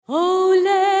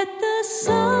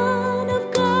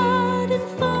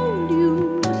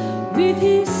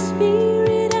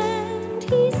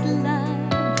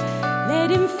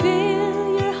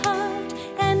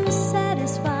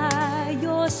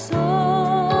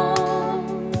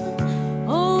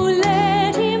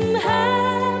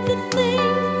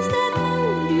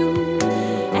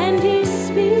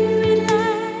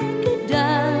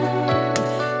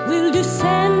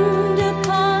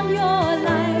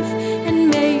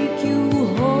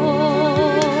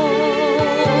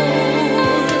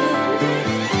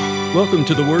Welcome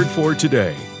to the Word for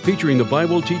Today, featuring the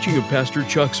Bible teaching of Pastor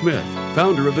Chuck Smith,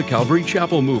 founder of the Calvary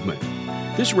Chapel Movement.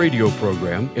 This radio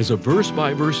program is a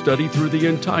verse-by-verse study through the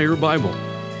entire Bible.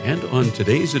 And on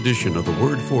today's edition of the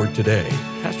Word for Today,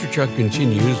 Pastor Chuck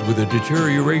continues with the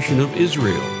Deterioration of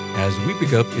Israel as we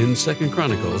pick up in 2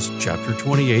 Chronicles chapter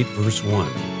 28, verse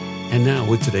 1. And now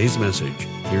with today's message,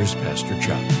 here's Pastor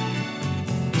Chuck.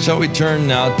 Shall we turn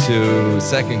now to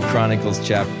 2 Chronicles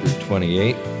chapter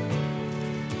 28?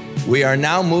 We are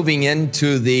now moving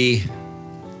into the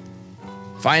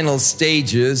final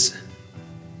stages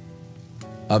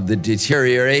of the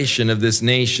deterioration of this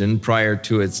nation prior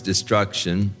to its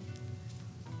destruction.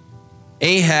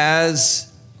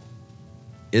 Ahaz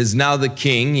is now the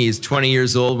king. He is 20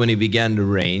 years old when he began to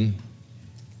reign.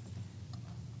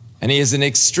 And he is an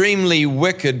extremely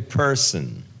wicked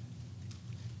person.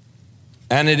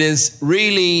 And it is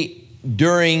really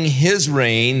during his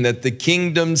reign that the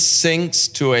kingdom sinks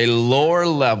to a lower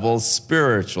level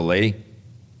spiritually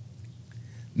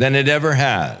than it ever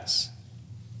has.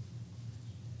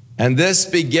 And this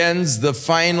begins the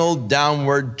final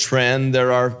downward trend.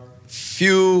 There are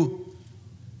few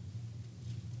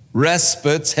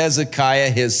respites. Hezekiah,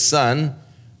 his son,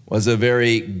 was a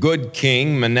very good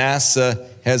king. Manasseh,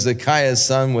 Hezekiah's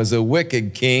son, was a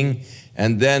wicked king.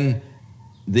 And then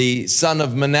the son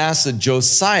of Manasseh,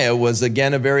 Josiah, was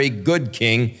again a very good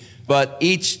king. But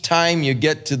each time you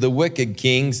get to the wicked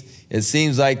kings, it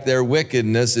seems like their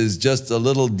wickedness is just a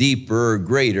little deeper or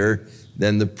greater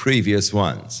than the previous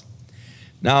ones.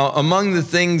 Now, among the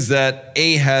things that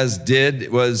Ahaz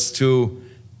did was to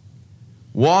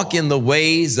walk in the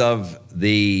ways of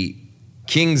the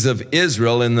kings of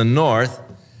Israel in the north,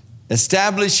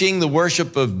 establishing the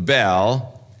worship of Baal,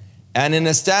 and in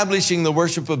establishing the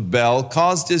worship of Baal,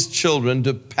 caused his children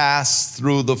to pass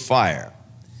through the fire.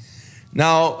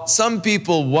 Now, some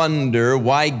people wonder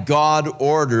why God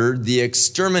ordered the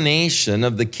extermination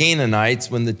of the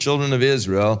Canaanites when the children of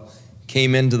Israel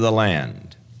came into the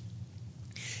land.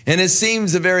 And it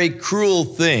seems a very cruel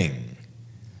thing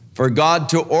for God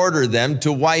to order them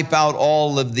to wipe out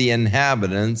all of the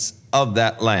inhabitants of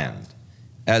that land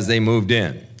as they moved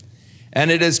in. And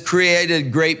it has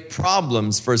created great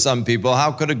problems for some people.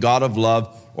 How could a God of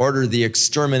love order the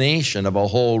extermination of a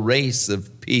whole race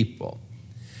of people?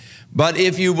 But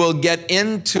if you will get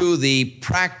into the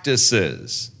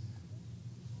practices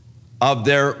of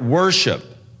their worship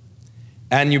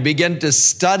and you begin to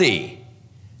study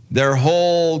their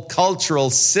whole cultural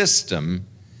system,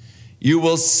 you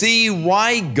will see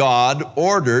why God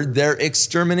ordered their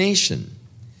extermination.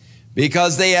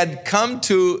 Because they had come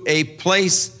to a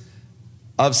place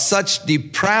of such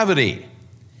depravity,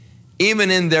 even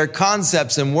in their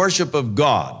concepts and worship of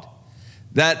God,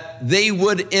 that they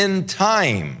would in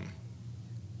time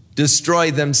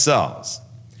destroy themselves.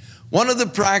 One of the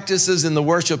practices in the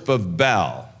worship of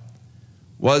Baal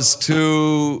was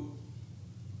to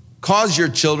cause your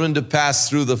children to pass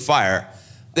through the fire.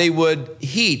 They would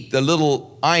heat the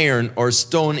little iron or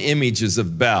stone images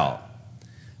of Baal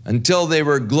until they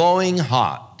were glowing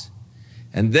hot.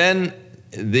 And then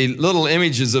the little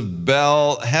images of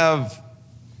Baal have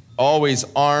always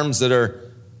arms that are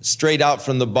straight out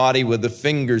from the body with the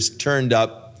fingers turned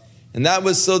up. And that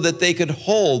was so that they could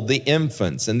hold the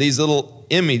infants. And these little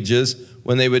images,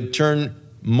 when they would turn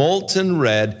molten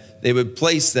red, they would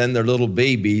place then their little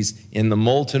babies in the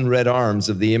molten red arms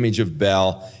of the image of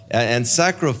Baal and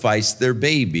sacrifice their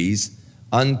babies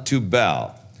unto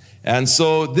Baal. And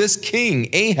so this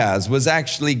king, Ahaz, was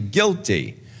actually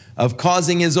guilty of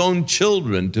causing his own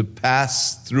children to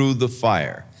pass through the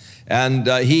fire. And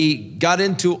he got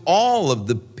into all of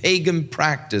the pagan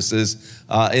practices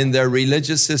in their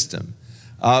religious system,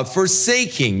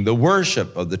 forsaking the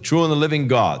worship of the true and the living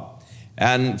God,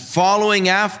 and following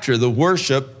after the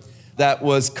worship that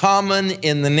was common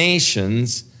in the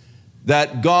nations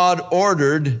that God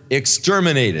ordered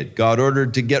exterminated. God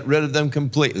ordered to get rid of them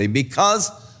completely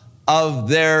because of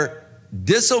their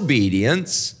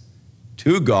disobedience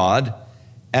to God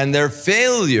and their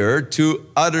failure to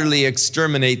utterly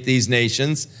exterminate these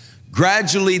nations.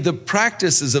 Gradually, the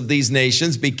practices of these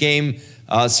nations became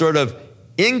sort of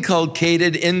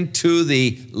inculcated into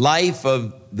the life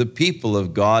of the people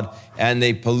of God, and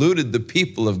they polluted the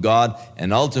people of God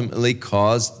and ultimately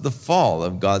caused the fall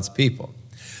of God's people.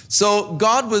 So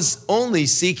God was only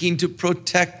seeking to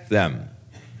protect them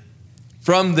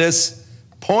from this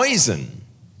poison,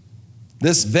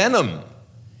 this venom,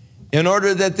 in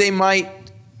order that they might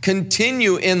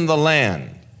continue in the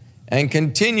land and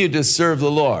continue to serve the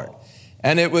Lord.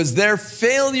 And it was their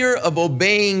failure of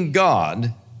obeying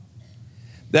God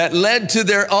that led to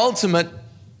their ultimate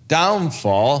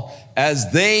downfall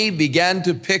as they began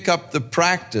to pick up the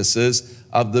practices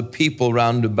of the people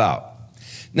round about.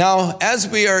 Now, as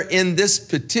we are in this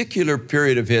particular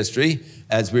period of history,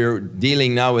 as we're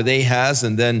dealing now with Ahaz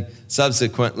and then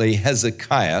subsequently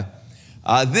Hezekiah,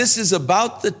 this is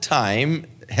about the time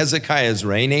Hezekiah's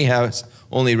reign. Ahaz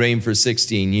only reigned for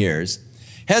 16 years.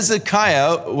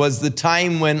 Hezekiah was the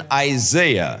time when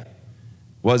Isaiah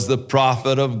was the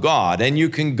prophet of God. And you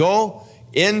can go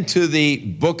into the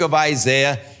book of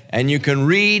Isaiah and you can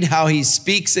read how he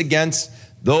speaks against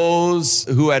those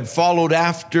who had followed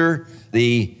after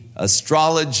the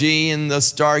astrology and the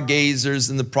stargazers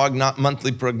and the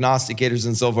monthly prognosticators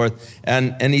and so forth.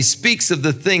 And he speaks of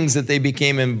the things that they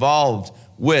became involved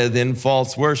with in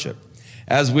false worship.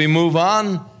 As we move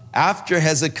on, after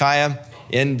Hezekiah,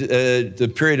 in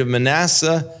the period of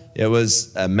Manasseh, it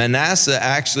was Manasseh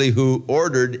actually who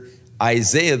ordered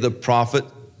Isaiah the prophet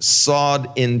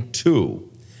sawed in two.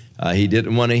 He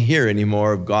didn't want to hear any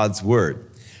more of God's word.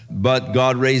 But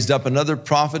God raised up another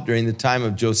prophet during the time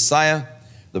of Josiah,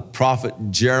 the prophet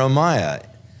Jeremiah.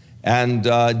 And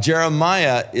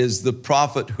Jeremiah is the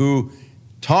prophet who,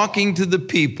 talking to the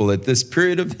people at this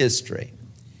period of history,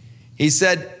 he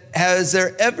said, has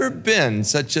there ever been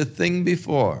such a thing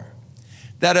before,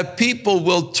 that a people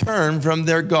will turn from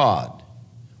their God,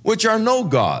 which are no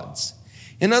gods?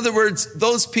 In other words,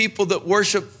 those people that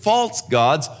worship false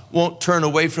gods won't turn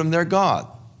away from their God.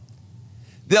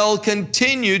 They'll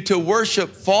continue to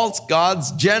worship false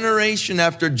gods generation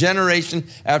after generation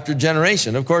after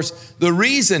generation. Of course, the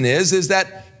reason is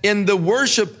that in the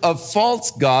worship of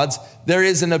false gods, there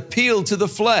is an appeal to the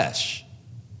flesh.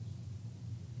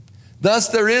 Thus,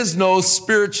 there is no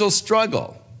spiritual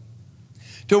struggle.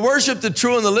 To worship the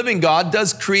true and the living God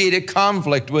does create a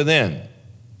conflict within.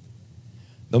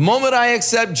 The moment I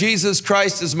accept Jesus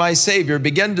Christ as my Savior,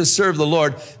 begin to serve the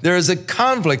Lord, there is a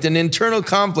conflict, an internal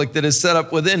conflict that is set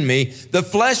up within me, the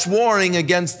flesh warring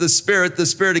against the Spirit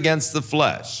against the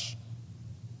flesh.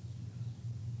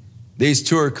 These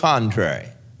two are contrary.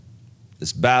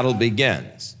 This battle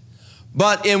begins.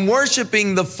 But in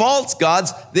worshiping the false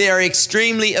gods, they are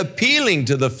extremely appealing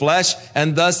to the flesh,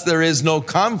 and thus there is no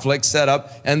conflict set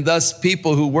up, and thus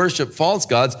people who worship false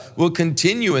gods will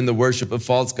continue in the worship of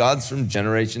false gods from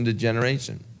generation to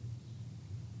generation.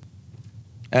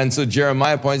 And so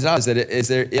Jeremiah points out, have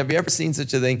you ever seen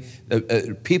such a thing?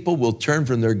 People will turn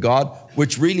from their God,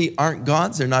 which really aren't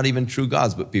gods. They're not even true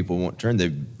gods, but people won't turn. They're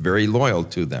very loyal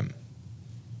to them.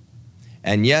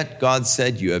 And yet God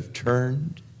said, you have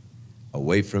turned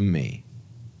away from me.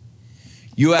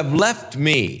 You have left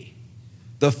me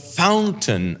the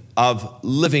fountain of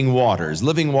living waters.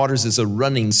 Living waters is a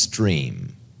running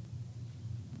stream.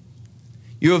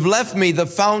 You have left me the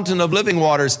fountain of living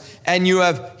waters, and you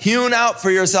have hewn out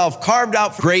for yourself, carved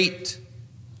out great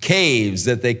caves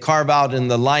that they carve out in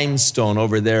the limestone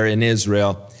over there in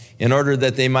Israel in order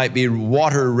that they might be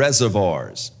water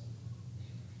reservoirs.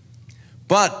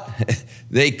 But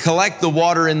they collect the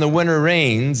water in the winter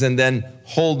rains and then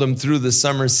hold them through the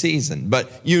summer season.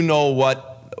 But you know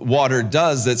what water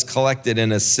does that's collected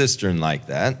in a cistern like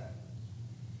that.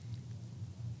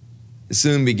 It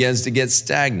soon begins to get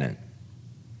stagnant.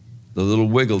 The little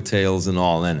wiggle tails and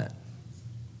all in it.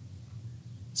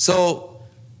 So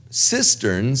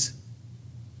cisterns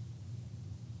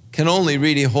can only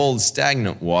really hold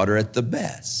stagnant water at the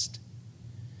best.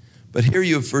 But here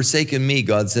you have forsaken me,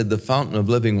 God said, the fountain of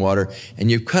living water, and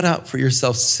you've cut out for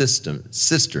yourself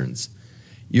cisterns.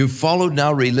 You've followed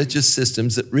now religious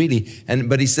systems that really,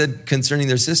 but he said concerning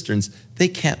their cisterns, they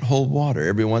can't hold water.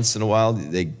 Every once in a while,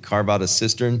 they carve out a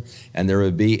cistern, and there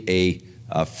would be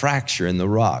a fracture in the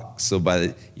rock. So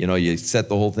you set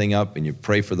the whole thing up, and you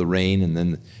pray for the rain, and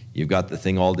then you've got the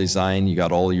thing all designed, you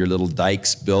got all your little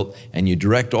dikes built, and you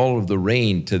direct all of the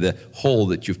rain to the hole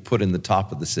that you've put in the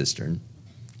top of the cistern.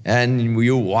 And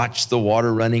you watch the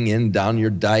water running in, down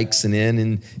your dikes and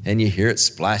in, and you hear it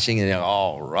splashing, and you're,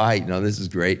 all right, this is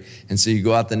great. And so you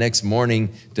go out the next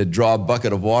morning to draw a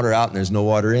bucket of water out, and there's no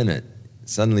water in it.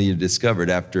 Suddenly you discovered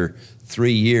after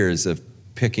 3 years of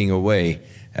picking away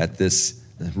at this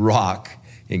rock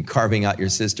and carving out your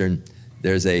cistern,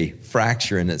 there's a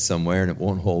fracture in it somewhere, and it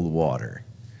won't hold water.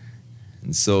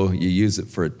 And so you use it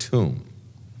for a tomb.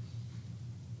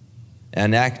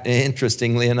 And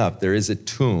interestingly enough, there is a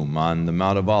tomb on the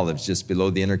Mount of Olives just below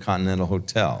the Intercontinental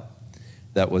Hotel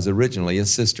that was originally a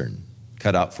cistern,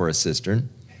 cut out for a cistern.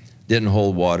 Didn't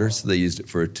hold water, so they used it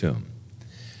for a tomb.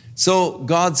 So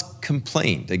God's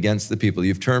complaint against the people,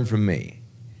 you've turned from me.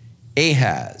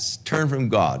 Ahaz turned from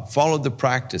God, followed the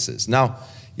practices. Now,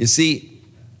 you see,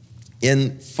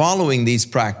 in following these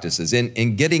practices,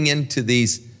 in getting into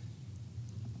these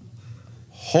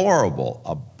horrible,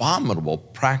 abominable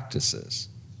practices.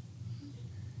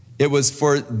 It was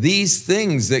for these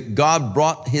things that God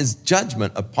brought his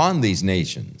judgment upon these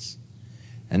nations.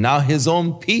 And now his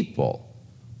own people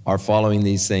are following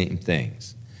these same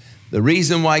things. The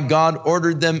reason why God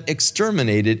ordered them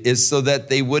exterminated is so that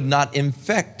they would not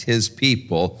infect his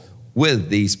people with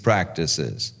these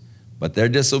practices. But their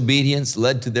disobedience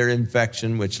led to their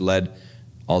infection, which led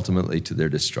ultimately to their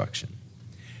destruction.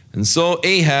 And so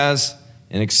Ahaz,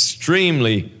 an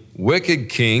extremely wicked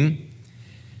king,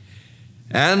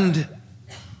 and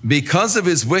because of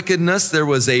his wickedness, there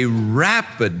was a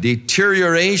rapid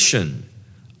deterioration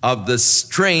of the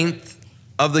strength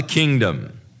of the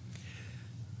kingdom.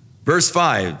 Verse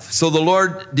 5, so the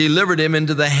Lord delivered him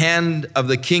into the hand of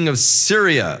the king of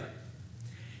Syria,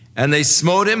 and they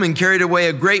smote him and carried away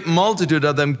a great multitude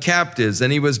of them captives,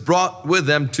 and he was brought with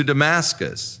them to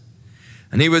Damascus.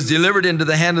 And he was delivered into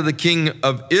the hand of the king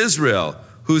of Israel,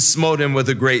 who smote him with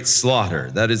a great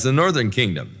slaughter. That is the northern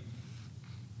kingdom.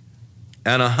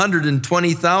 And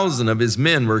 120,000 of his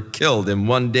men were killed in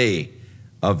one day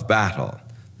of battle.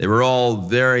 They were all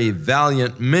very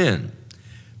valiant men,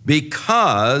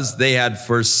 because they had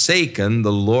forsaken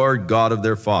the Lord God of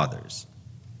their fathers.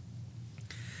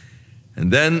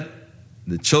 And then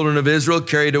the children of Israel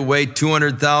carried away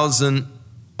 200,000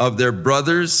 of their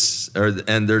brothers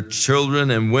and their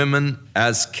children and women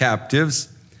as captives.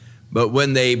 But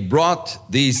when they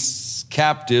brought these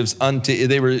captives unto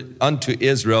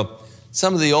Israel,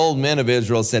 some of the old men of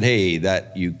Israel said, hey,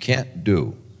 that you can't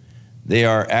do. They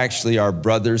are actually our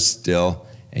brothers still,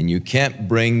 and you can't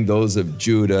bring those of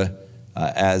Judah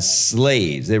as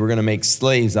slaves. They were going to make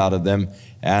slaves out of them.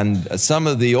 And some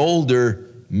of the older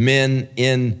men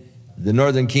in the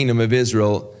northern kingdom of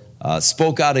Israel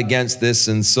spoke out against this,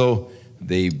 and so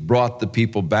they brought the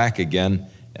people back again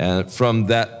from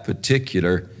that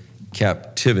particular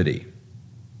captivity.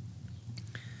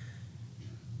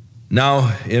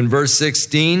 Now, in verse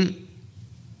 16,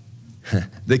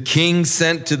 the king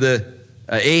sent to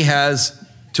Ahaz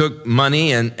took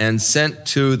money and sent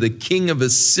to the king of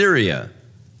Assyria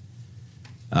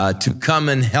to come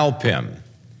and help him,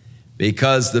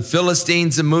 because the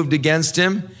Philistines had moved against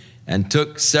him and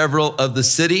took several of the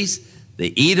cities.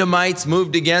 The Edomites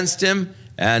moved against him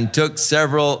and took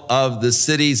several of the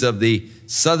cities of the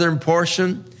southern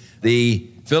portion. The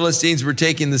Philistines were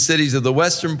taking the cities of the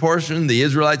western portion. The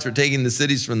Israelites were taking the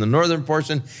cities from the northern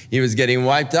portion. He was getting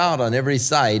wiped out on every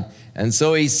side. And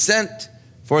so he sent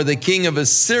for the king of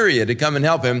Assyria to come and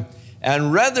help him.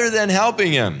 And rather than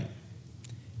helping him,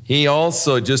 he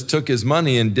also just took his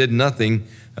money and did nothing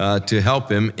to help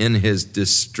him in his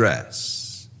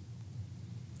distress.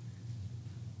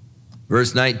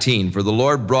 Verse 19, for the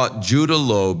Lord brought Judah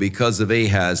low because of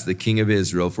Ahaz, the king of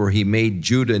Israel, for he made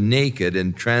Judah naked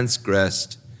and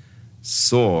transgressed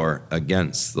sore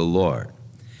against the Lord.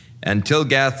 And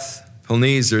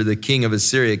Tilgath-Pilneser, the king of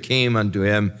Assyria, came unto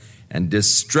him and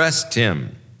distressed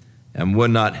him and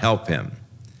would not help him.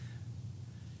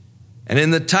 And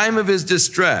in the time of his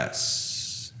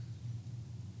distress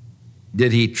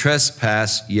did he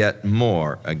trespass yet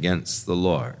more against the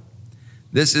Lord.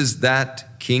 This is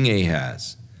that King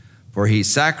Ahaz. For he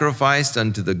sacrificed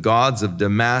unto the gods of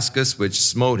Damascus, which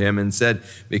smote him, and said,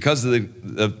 because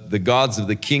of the gods of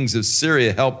the kings of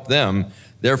Syria helped them,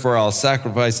 therefore I'll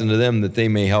sacrifice unto them that they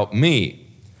may help me.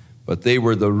 But they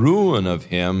were the ruin of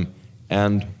him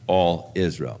and all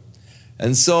Israel.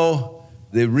 And so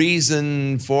the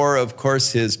reason for, of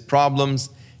course, his problems,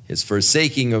 his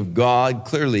forsaking of God,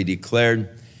 clearly declared.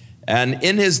 And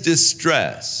in his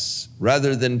distress,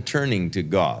 rather than turning to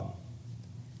God,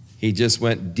 he just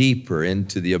went deeper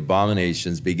into the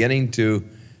abominations, beginning to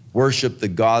worship the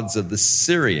gods of the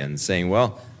Syrians, saying,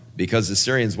 well, because the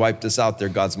Syrians wiped us out, their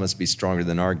gods must be stronger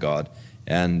than our God,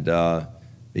 and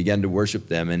began to worship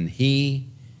them. And he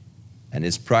and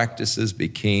his practices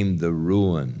became the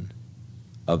ruin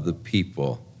of the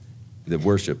people that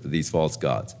worship these false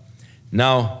gods.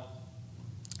 Now,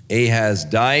 Ahaz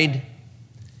died,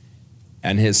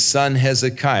 and his son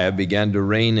Hezekiah began to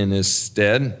reign in his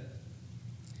stead.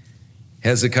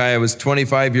 Hezekiah was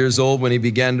 25 years old when he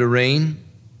began to reign,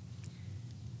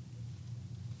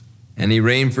 and he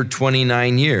reigned for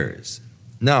 29 years.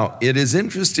 Now, it is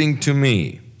interesting to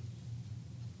me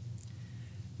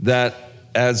that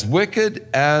as wicked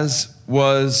as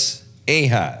was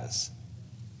Ahaz,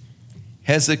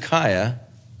 Hezekiah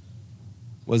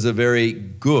was a very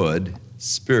good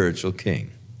spiritual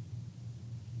king.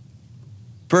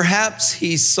 Perhaps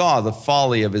he saw the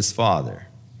folly of his father.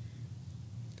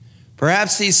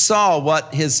 Perhaps he saw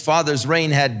what his father's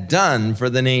reign had done for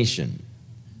the nation.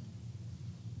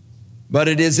 But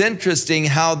it is interesting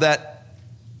how that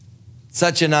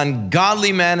such an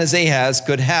ungodly man as Ahaz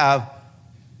could have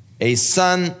a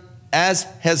son as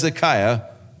Hezekiah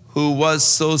who was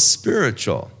so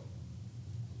spiritual.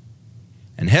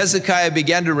 And Hezekiah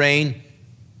began to reign,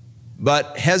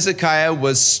 but Hezekiah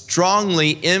was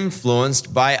strongly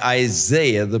influenced by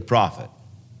Isaiah the prophet.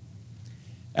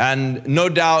 And no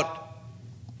doubt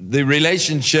the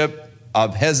relationship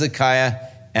of Hezekiah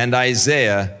and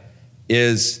Isaiah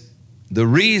is the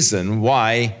reason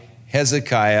why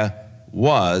Hezekiah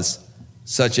was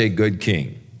such a good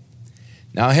king.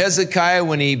 Now Hezekiah,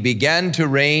 when he began to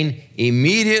reign,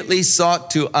 immediately sought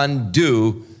to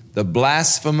undo the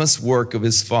blasphemous work of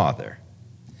his father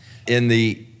in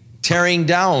the tearing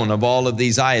down of all of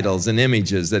these idols and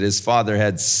images that his father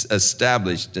had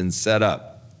established and set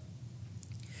up.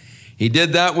 He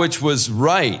did that which was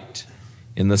right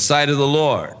in the sight of the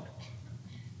Lord.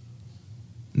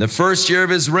 In the first year of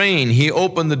his reign, he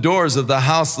opened the doors of the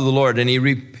house of the Lord, and he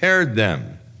repaired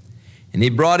them. And he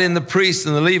brought in the priests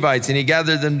and the Levites, and he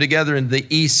gathered them together in the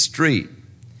east street.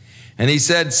 And he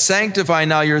said, sanctify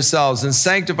now yourselves, and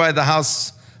sanctify the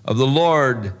house of the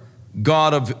Lord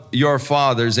God of your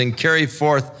fathers, and carry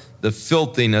forth the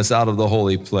filthiness out of the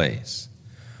holy place.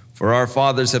 For our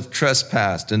fathers have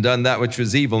trespassed and done that which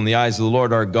was evil in the eyes of the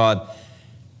Lord our God,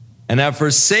 and have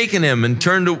forsaken him and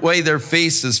turned away their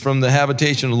faces from the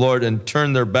habitation of the Lord and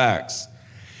turned their backs.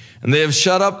 And they have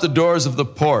shut up the doors of the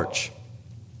porch.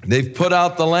 They've put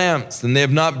out the lamps, and they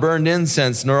have not burned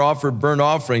incense nor offered burnt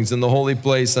offerings in the holy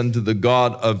place unto the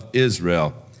God of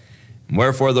Israel. And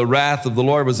wherefore the wrath of the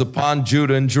Lord was upon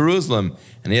Judah and Jerusalem,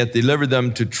 and he hath delivered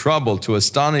them to trouble, to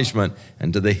astonishment,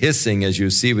 and to the hissing as you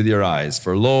see with your eyes.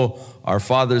 For lo, our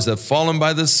fathers have fallen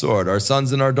by the sword, our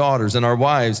sons and our daughters and our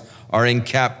wives are in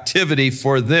captivity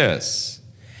for this.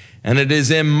 And it is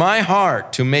in my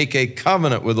heart to make a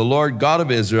covenant with the Lord God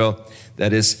of Israel,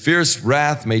 that his fierce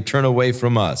wrath may turn away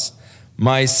from us.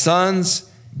 My sons,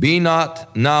 be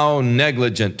not now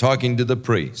negligent, talking to the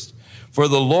priest. For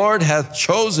the Lord hath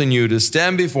chosen you to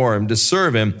stand before him, to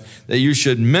serve him, that you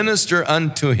should minister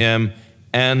unto him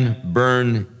and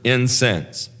burn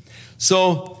incense.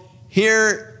 So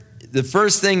here, the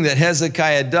first thing that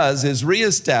Hezekiah does is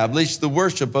reestablish the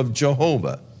worship of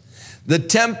Jehovah. The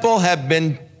temple had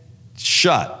been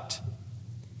shut.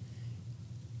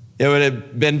 It would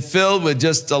have been filled with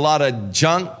just a lot of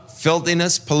junk,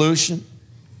 filthiness, pollution.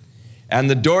 And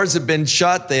the doors had been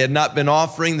shut. They had not been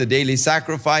offering the daily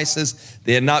sacrifices.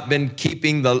 They had not been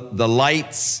keeping the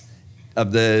lights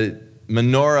of the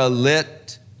menorah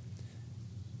lit.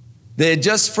 They had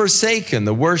just forsaken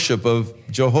the worship of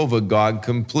Jehovah God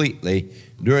completely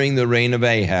during the reign of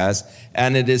Ahaz.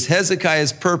 And it is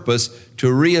Hezekiah's purpose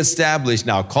to reestablish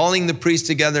now, calling the priests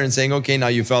together and saying, okay, now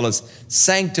you fellas,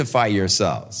 sanctify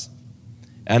yourselves.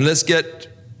 And let's get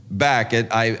back.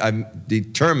 I'm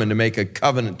determined to make a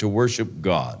covenant to worship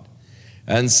God.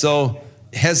 And so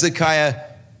Hezekiah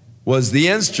was the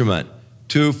instrument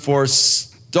to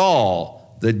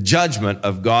forestall the judgment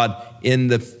of God in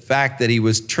the fact that he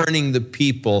was turning the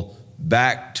people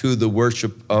back to the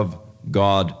worship of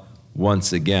God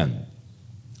once again.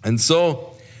 And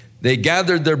so they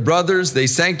gathered their brothers, they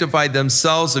sanctified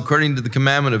themselves according to the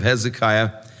commandment of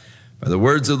Hezekiah by the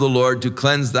words of the Lord to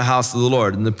cleanse the house of the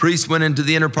Lord. And the priests went into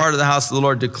the inner part of the house of the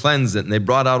Lord to cleanse it, and they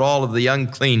brought out all of the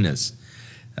uncleanness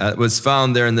that was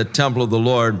found there in the temple of the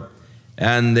Lord,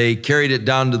 and they carried it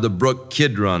down to the brook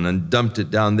Kidron and dumped it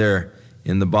down there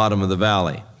in the bottom of the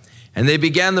valley. And they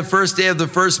began the first day of the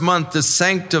first month to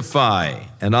sanctify,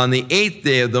 and on the 8th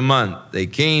day of the month they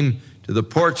came to the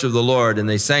porch of the Lord, and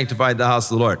they sanctified the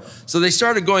house of the Lord. So they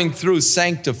started going through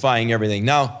sanctifying everything.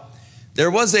 Now,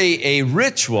 there was a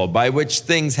ritual by which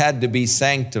things had to be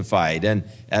sanctified,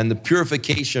 and the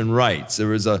purification rites. There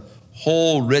was a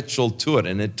whole ritual to it,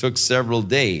 and it took several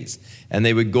days. And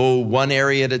they would go one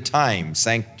area at a time,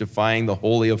 sanctifying the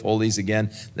Holy of Holies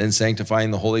again, then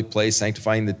sanctifying the holy place,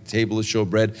 sanctifying the table of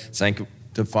showbread,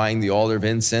 sanctifying the altar of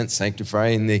incense,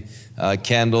 sanctifying the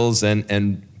candles,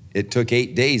 and it took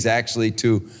 8 days actually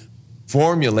to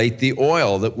formulate the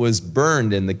oil that was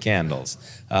burned in the candles,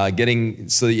 getting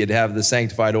so that you'd have the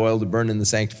sanctified oil to burn in the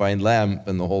sanctifying lamp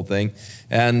and the whole thing.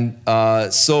 And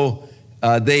so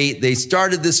they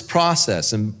started this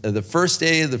process. And the first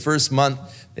day of the first month,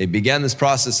 they began this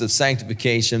process of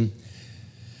sanctification.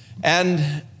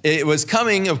 And it was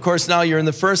coming, of course, now you're in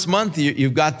the first month,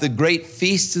 you've got the great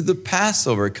feast of the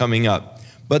Passover coming up.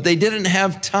 But they didn't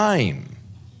have time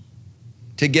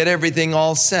to get everything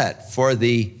all set for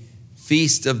the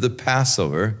feast of the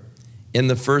Passover in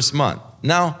the first month.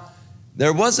 Now,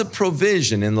 there was a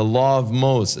provision in the law of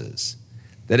Moses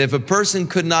that if a person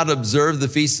could not observe the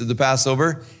feast of the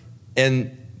Passover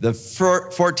in the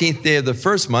 14th day of the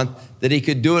first month, that he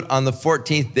could do it on the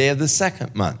 14th day of the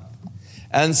second month.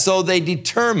 And so they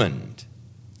determined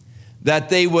that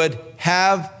they would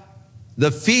have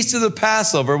the feast of the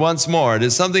Passover once more. It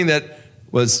is something that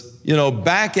was,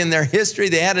 back in their history.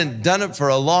 They hadn't done it for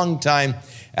a long time.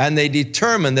 And they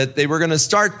determined that they were going to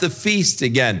start the feast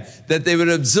again, that they would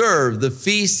observe the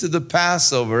feast of the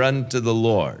Passover unto the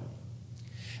Lord.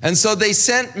 And so they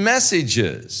sent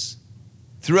messages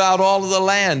throughout all of the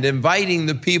land, inviting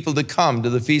the people to come to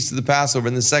the feast of the Passover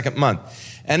in the second month.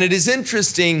 And it is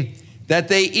interesting that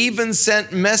they even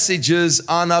sent messages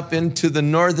on up into the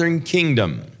northern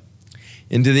kingdom,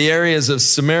 into the areas of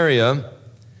Samaria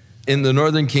in the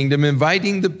northern kingdom,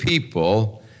 inviting the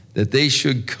people that they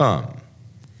should come.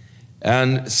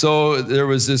 And so there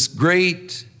was this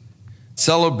great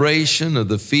celebration of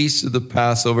the feast of the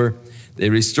Passover.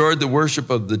 They restored the worship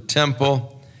of the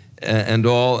temple and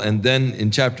all. And then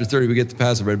in chapter 30, we get the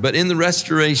Passover. But in the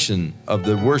restoration of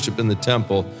the worship in the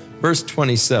temple, verse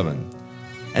 27,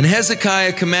 and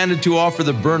Hezekiah commanded to offer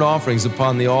the burnt offerings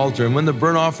upon the altar. And when the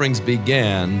burnt offerings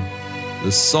began,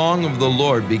 the song of the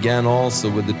Lord began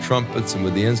also with the trumpets and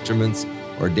with the instruments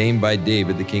ordained by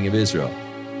David, the king of Israel.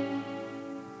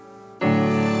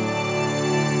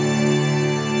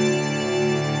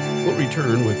 We'll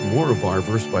return with more of our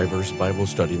verse-by-verse Bible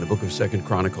study in the book of 2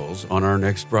 Chronicles on our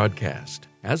next broadcast,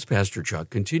 as Pastor Chuck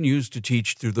continues to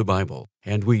teach through the Bible,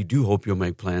 and we do hope you'll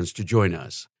make plans to join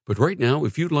us. But right now,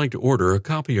 if you'd like to order a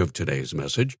copy of today's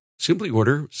message, simply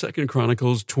order 2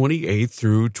 Chronicles 28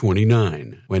 through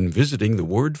 29 when visiting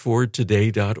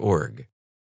thewordfortoday.org.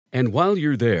 And while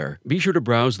you're there, be sure to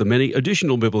browse the many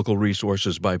additional biblical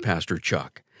resources by Pastor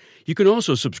Chuck. You can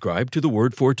also subscribe to the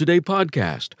Word for Today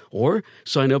podcast or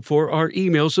sign up for our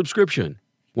email subscription.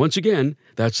 Once again,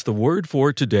 that's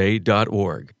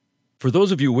thewordfortoday.org. For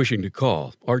those of you wishing to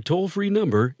call, our toll-free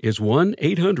number is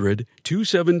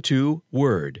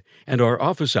 1-800-272-WORD, and our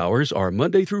office hours are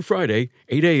Monday through Friday,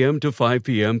 8 a.m. to 5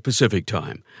 p.m. Pacific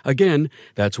Time. Again,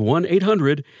 that's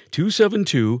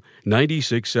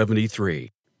 1-800-272-9673.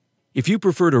 If you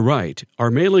prefer to write, our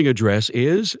mailing address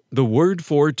is The Word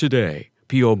for Today,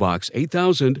 P.O. Box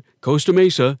 8000, Costa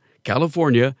Mesa,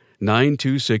 California,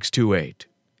 92628.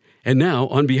 And now,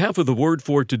 on behalf of the Word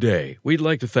for Today, we'd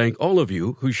like to thank all of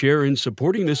you who share in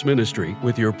supporting this ministry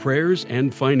with your prayers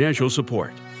and financial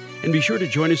support. And be sure to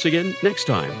join us again next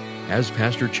time as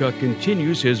Pastor Chuck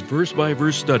continues his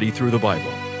verse-by-verse study through the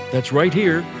Bible. That's right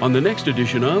here on the next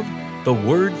edition of The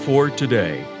Word for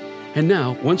Today. And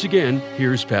now, once again,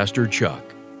 here's Pastor Chuck.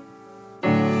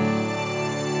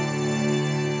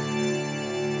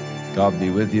 God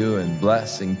be with you and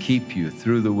bless and keep you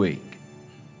through the week.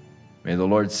 May the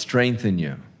Lord strengthen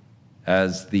you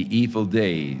as the evil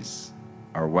days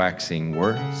are waxing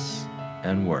worse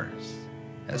and worse,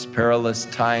 as perilous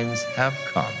times have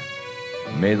come.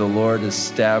 May the Lord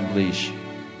establish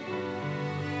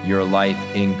your life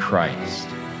in Christ,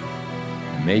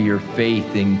 and may your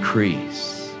faith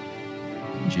increase.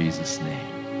 In Jesus' name.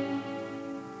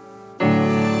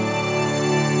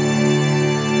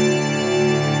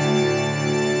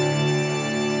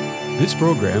 This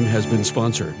program has been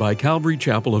sponsored by Calvary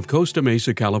Chapel of Costa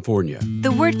Mesa, California.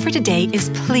 The Word for Today is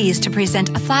pleased to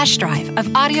present a flash drive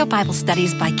of audio Bible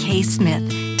studies by Kay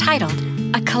Smith, titled,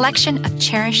 A Collection of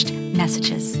Cherished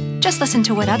Messages. Just listen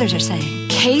to what others are saying.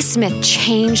 Kay Smith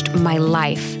changed my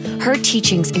life. Her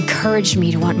teachings encouraged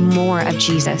me to want more of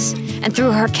Jesus. And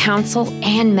through her counsel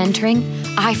and mentoring,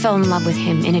 I fell in love with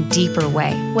him in a deeper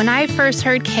way. When I first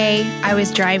heard Kay, I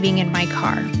was driving in my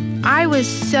car. I was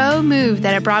so moved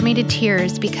that it brought me to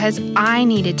tears because I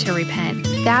needed to repent.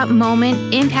 That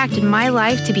moment impacted my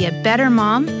life to be a better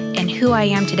mom and who I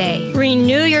am today.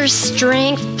 Renew your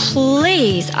strength,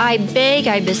 please. I beg,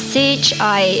 I beseech,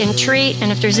 I entreat,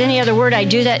 and if there's any other word, I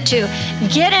do that too.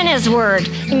 Get in His Word.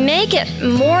 Make it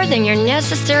more than your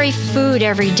necessary food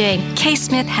every day. Kay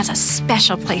Smith has a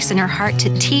special place in her heart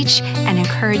to teach and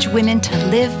encourage women to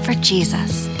live for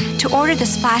Jesus. To order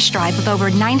this flash drive with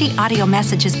over 90 audio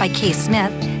messages by Kay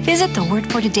Smith, visit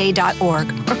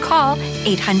thewordfortoday.org or call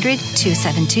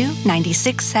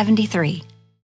 800-272-9673.